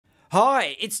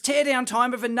Hi, it's teardown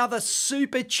time of another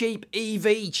super cheap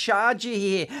EV charger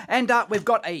here, and we've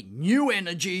got a new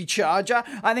energy charger.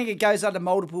 I think it goes under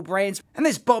multiple brands, and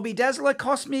this Bobby Dazzler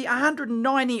cost me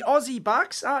 190 Aussie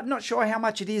bucks. Not sure how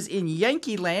much it is in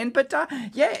Yankee land, but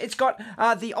yeah, it's got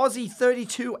the Aussie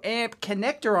 32 amp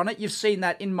connector on it. You've seen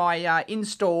that in my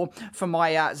install for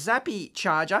my Zappy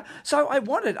charger. So I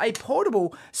wanted a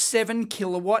portable 7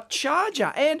 kilowatt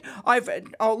charger, and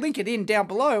I'll link it in down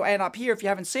below and up here if you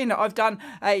haven't seen it. I've done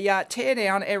a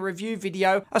teardown, a review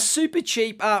video, a super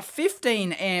cheap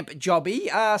 15 amp jobby,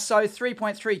 so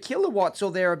 3.3 kilowatts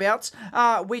or thereabouts,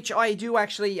 which I do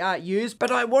actually use, but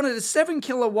I wanted a 7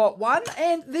 kilowatt one,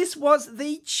 and this was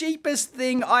the cheapest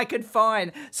thing I could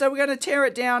find. So we're going to tear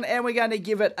it down and we're going to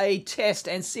give it a test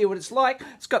and see what it's like.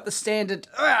 It's got the standard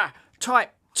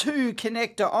Type 2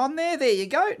 connector on there. There you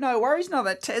go. No worries, none of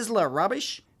that Tesla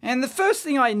rubbish. And the first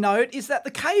thing I note is that the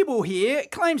cable here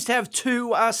claims to have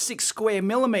two 6 square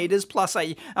millimeters plus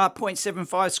a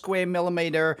 0.75 square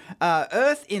millimeter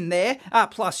earth in there,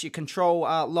 plus your control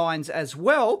lines as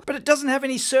well. But it doesn't have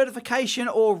any certification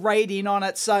or rating on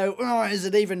it. So is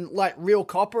it even like real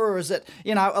copper, or is it,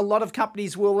 you know, a lot of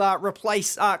companies will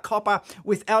replace copper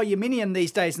with aluminium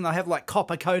these days, and they'll have like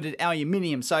copper coated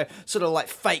aluminium. So sort of like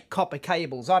fake copper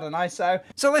cables. I don't know. So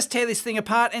let's tear this thing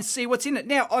apart and see what's in it.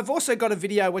 Now, I've also got a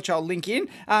video which I'll link in,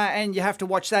 and you have to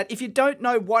watch that. If you don't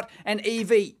know what an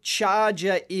EV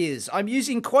charger is, I'm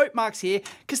using quote marks here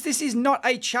because this is not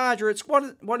a charger. It's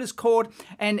what is called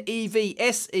an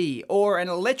EVSE, or an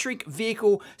electric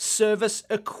vehicle service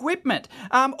equipment.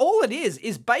 All it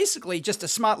is basically just a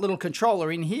smart little controller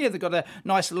in here. They've got a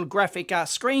nice little graphic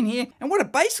screen here, and what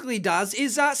it basically does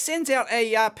is sends out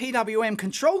a PWM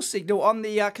control signal on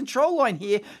the control line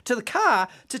here to the car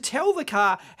to tell the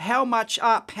car how much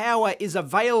power is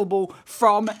available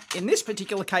from, in this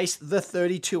particular case, the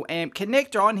 32 amp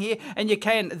connector on here. And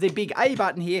the big A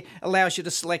button here allows you to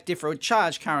select different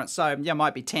charge currents. So yeah,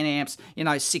 might be 10 amps, you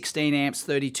know, 16 amps,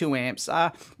 32 amps,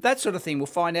 that sort of thing. We'll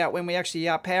find out when we actually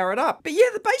power it up. But yeah,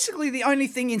 basically the only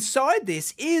thing inside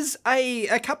this is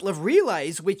a couple of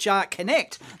relays which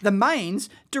connect the mains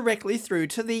directly through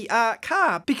to the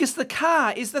car, because the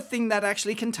car is the thing that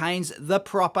actually contains the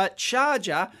proper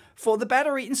charger for the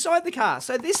battery inside the car.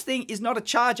 So this thing is not a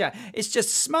charger. It's just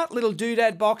a smart little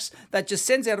doodad box that just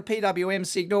sends out a PWM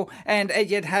signal, and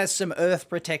it has some earth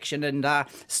protection and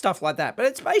stuff like that. But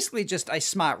it's basically just a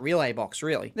smart relay box,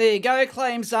 really. There you go.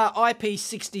 Claims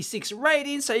IP66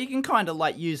 rating, so you can kind of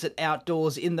like use it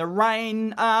outdoors in the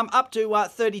rain, up to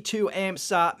 32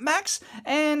 amps max,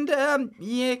 and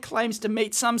yeah, claims to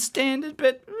meet some standard,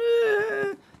 but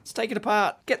let's take it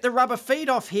apart. Get the rubber feet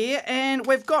off here, and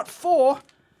we've got 4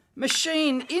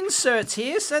 machine inserts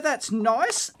here, so that's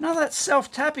nice. None of that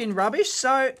self-tap-in rubbish,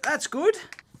 so that's good.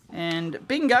 And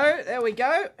bingo, there we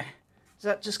go. Is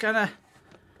that just gonna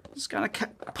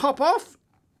pop off?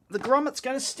 The grommet's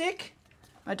gonna stick?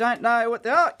 I don't know what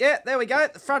yeah, there we go.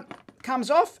 The front comes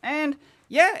off, and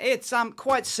yeah, it's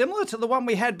quite similar to the one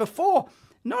we had before.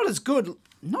 Not as good,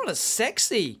 not as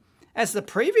sexy as the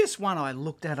previous one I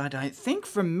looked at, I don't think,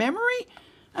 from memory.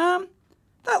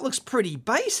 That looks pretty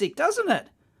basic, doesn't it?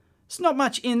 There's not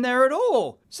much in there at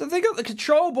all. So they got the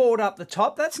control board up the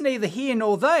top. That's neither here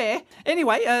nor there.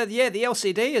 Anyway, yeah, the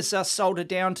LCD is soldered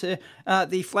down to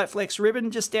the flat flex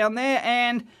ribbon just down there,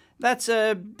 and that's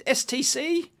a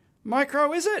STC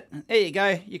micro, is it? There you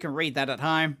go. You can read that at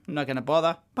home. I'm not going to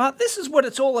bother. But this is what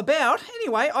it's all about.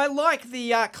 Anyway, I like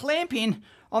the clamping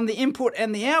on the input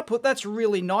and the output. That's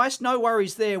really nice. No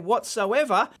worries there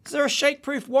whatsoever. Is there a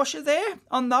shake-proof washer there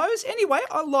on those? Anyway,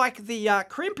 I like the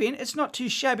crimping. It's not too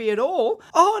shabby at all.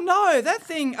 Oh no, that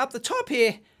thing up the top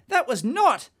here, that was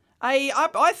not I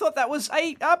thought that was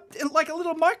like a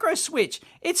little micro switch.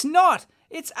 It's not.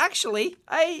 It's actually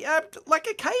like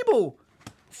a cable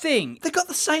thing. They got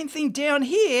the same thing down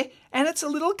here, and it's a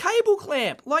little cable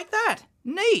clamp like that.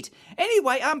 Neat.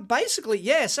 Anyway, basically,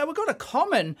 yeah, so we've got a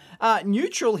common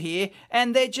neutral here,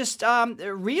 and they're just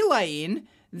relaying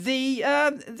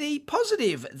the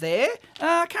positive there.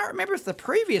 I can't remember if the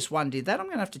previous one did that. I'm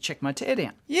going to have to check my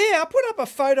teardown. Yeah, I put up a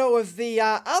photo of the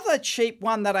other cheap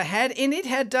one that I had, and it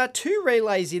had 2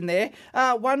 relays in there,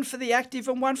 one for the active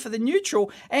and one for the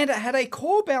neutral, and it had a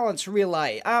core balance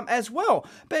relay as well.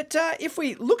 But if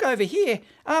we look over here,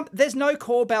 there's no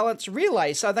core balance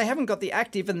relay, so they haven't got the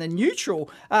active and the neutral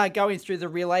going through the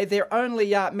relay. They're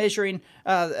only measuring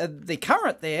the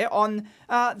current there on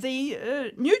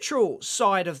the neutral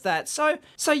side side of that.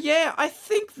 So yeah, I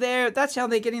think that's how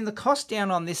they're getting the cost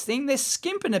down on this thing. They're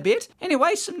skimping a bit.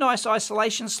 Anyway, some nice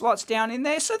isolation slots down in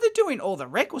there. So they're doing all the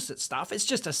requisite stuff. It's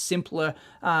just a simpler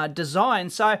design.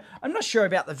 So I'm not sure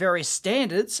about the various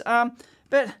standards,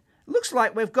 but it looks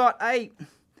like we've got a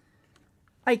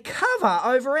cover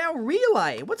over our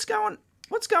relay. What's going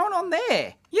on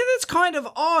there? Yeah, that's kind of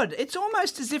odd. It's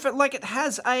almost as if it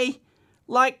has a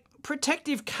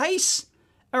protective case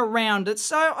around it.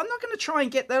 So I'm not going to try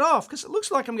and get that off because it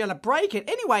looks like I'm going to break it.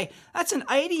 Anyway, that's an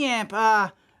 80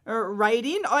 amp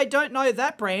rating. I don't know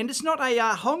that brand. It's not a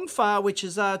Hongfa, which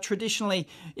is traditionally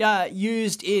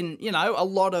used in, a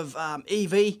lot of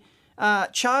EV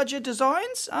charger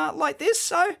designs like this.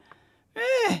 So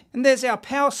yeah, and there's our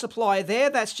power supply there.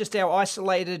 That's just our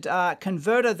isolated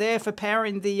converter there for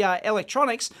powering the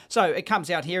electronics. So it comes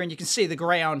out here and you can see the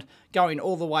ground going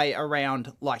all the way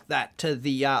around like that to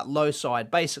the low side,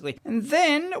 basically. And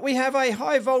then we have a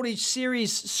high voltage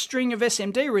series string of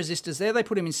SMD resistors there. They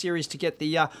put them in series to get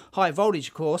the high voltage,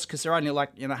 of course, because they're only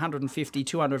 150,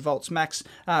 200 volts max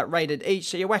rated each.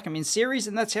 So you whack them in series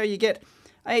and that's how you get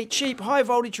a cheap high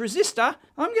voltage resistor.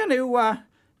 I'm going to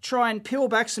try and peel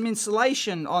back some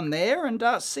insulation on there and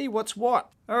see what's what.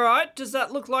 Alright, does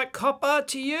that look like copper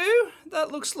to you?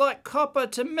 That looks like copper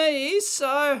to me,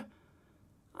 so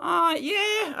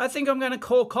yeah, I think I'm going to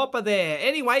call copper there.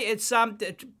 Anyway, it's how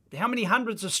many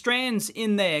hundreds of strands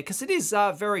in there, because it is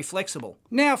very flexible.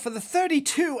 Now for the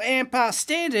 32 amp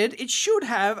standard, it should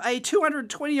have a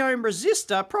 220 ohm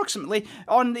resistor approximately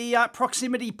on the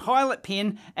proximity pilot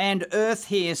pin and earth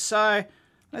here. So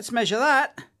let's measure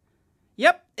that.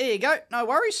 Yep, there you go, no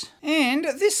worries. And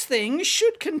this thing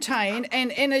should contain an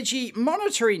energy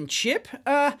monitoring chip.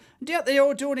 Doubt they're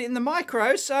all doing it in the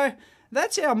micro, so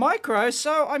that's our micro.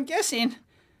 So I'm guessing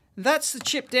that's the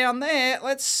chip down there.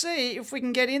 Let's see if we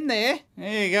can get in there.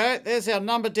 There you go, there's our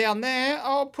number down there.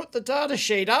 I'll put the data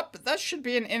sheet up. That should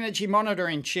be an energy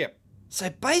monitoring chip. So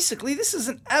basically, this is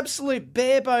an absolute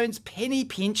bare bones penny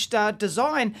pinched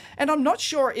design, and I'm not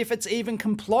sure if it's even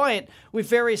compliant with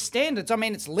various standards. I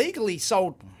mean, it's legally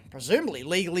sold, presumably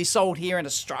legally sold here in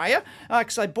Australia,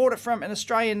 because I bought it from an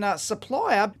Australian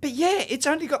supplier. But yeah, it's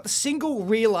only got the single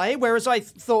relay, whereas I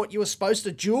thought you were supposed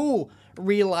to dual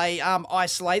relay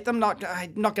isolate them. Not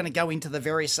going to go into the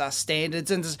various standards,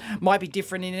 and this might be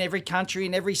different in every country,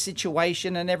 in every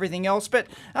situation and everything else. But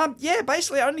yeah,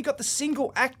 basically I only got the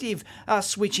single active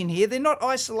switch in here. They're not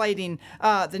isolating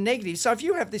the negative. So if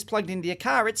you have this plugged into your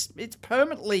car, it's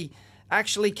permanently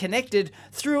actually connected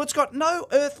through. It's got no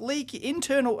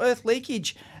internal earth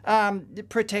leakage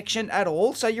protection at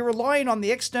all. So you're relying on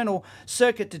the external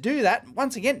circuit to do that.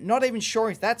 Once again, not even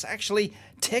sure if that's actually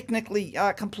technically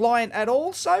compliant at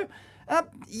all. So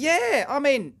yeah, I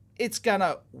mean, it's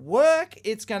gonna work.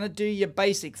 It's gonna do your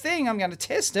basic thing. I'm gonna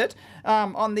test it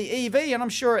on the EV, and I'm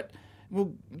sure it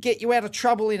will get you out of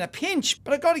trouble in a pinch.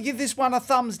 But I've got to give this one a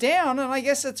thumbs down, and I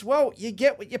guess it's, well, you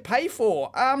get what you pay for.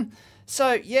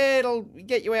 So yeah, it'll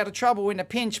get you out of trouble in a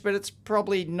pinch, but it's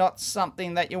probably not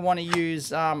something that you want to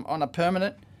use on a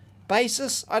permanent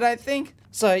basis, I don't think.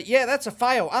 So yeah, that's a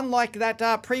fail, unlike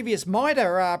that previous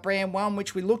Mitre brand one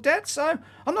which we looked at. So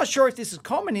I'm not sure if this is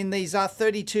common in these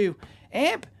 32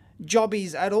 amp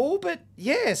jobbies at all, but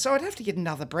yeah, so I'd have to get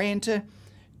another brand to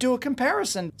do a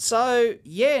comparison. So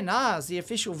yeah, is the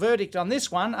official verdict on this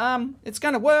one. It's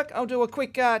going to work. I'll do a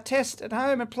quick test at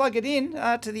home and plug it in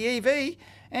to the EV.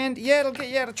 And yeah, it'll get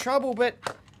you out of trouble, but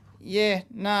yeah,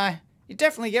 no. You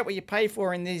definitely get what you pay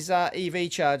for in these EV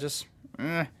chargers.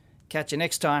 Catch you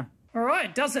next time.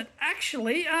 Alright, does it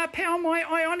actually power my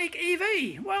Ioniq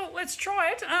EV? Well, let's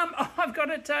try it. I've got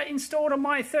it installed on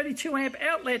my 32 amp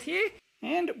outlet here.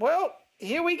 And, well,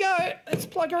 here we go. Let's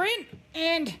plug her in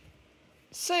and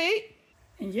see.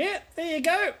 And yeah, there you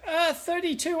go.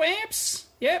 32 amps.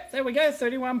 Yep, there we go.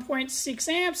 31.6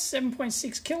 amps,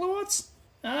 7.6 kilowatts.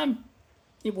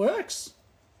 It works.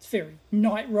 It's very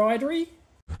night ridery.